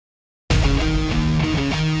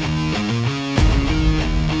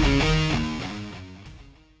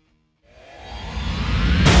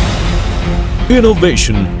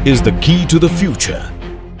Innovation is the key to the future.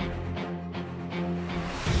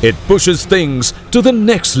 It pushes things to the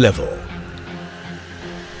next level.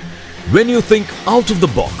 When you think out of the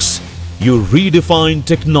box, you redefine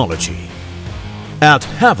technology. At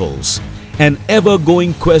Havells, an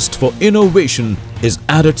ever-going quest for innovation is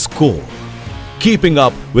at its core. Keeping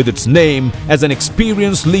up with its name as an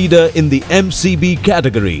experienced leader in the MCB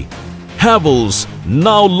category, Havells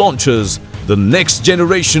now launches the next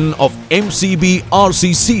generation of MCB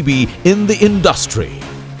RCCB in the industry.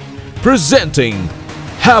 Presenting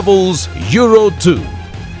Havells EURO II,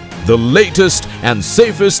 the latest and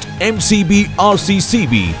safest MCB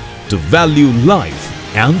RCCB to value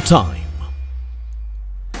life and time.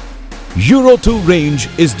 EURO II range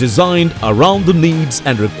is designed around the needs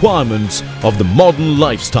and requirements of the modern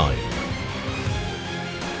lifestyle.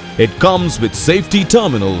 It comes with safety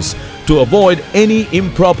terminals to avoid any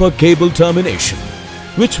improper cable termination,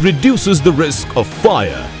 which reduces the risk of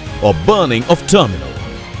fire or burning of terminal.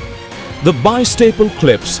 The bi-staple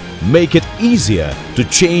clips make it easier to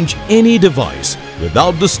change any device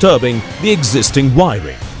without disturbing the existing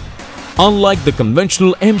wiring, unlike the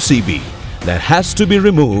conventional MCB that has to be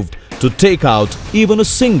removed to take out even a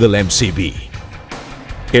single MCB.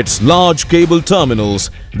 Its large cable terminals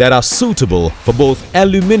that are suitable for both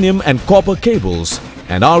aluminium and copper cables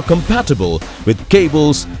and are compatible with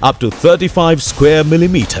cables up to 35 square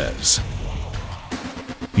millimeters.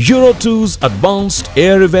 EURO II's advanced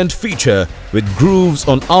air event feature with grooves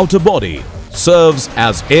on outer body serves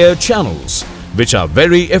as air channels, which are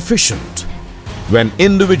very efficient. When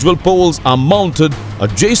individual poles are mounted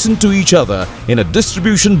adjacent to each other in a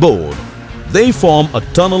distribution board, they form a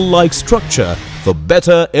tunnel-like structure for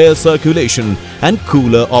better air circulation and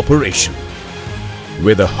cooler operation.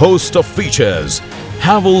 With a host of features,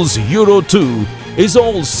 Havells EURO II is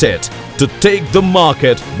all set to take the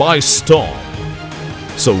market by storm.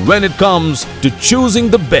 So when it comes to choosing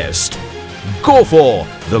the best, go for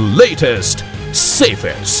the latest,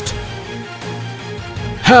 safest.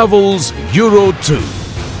 Havells EURO II.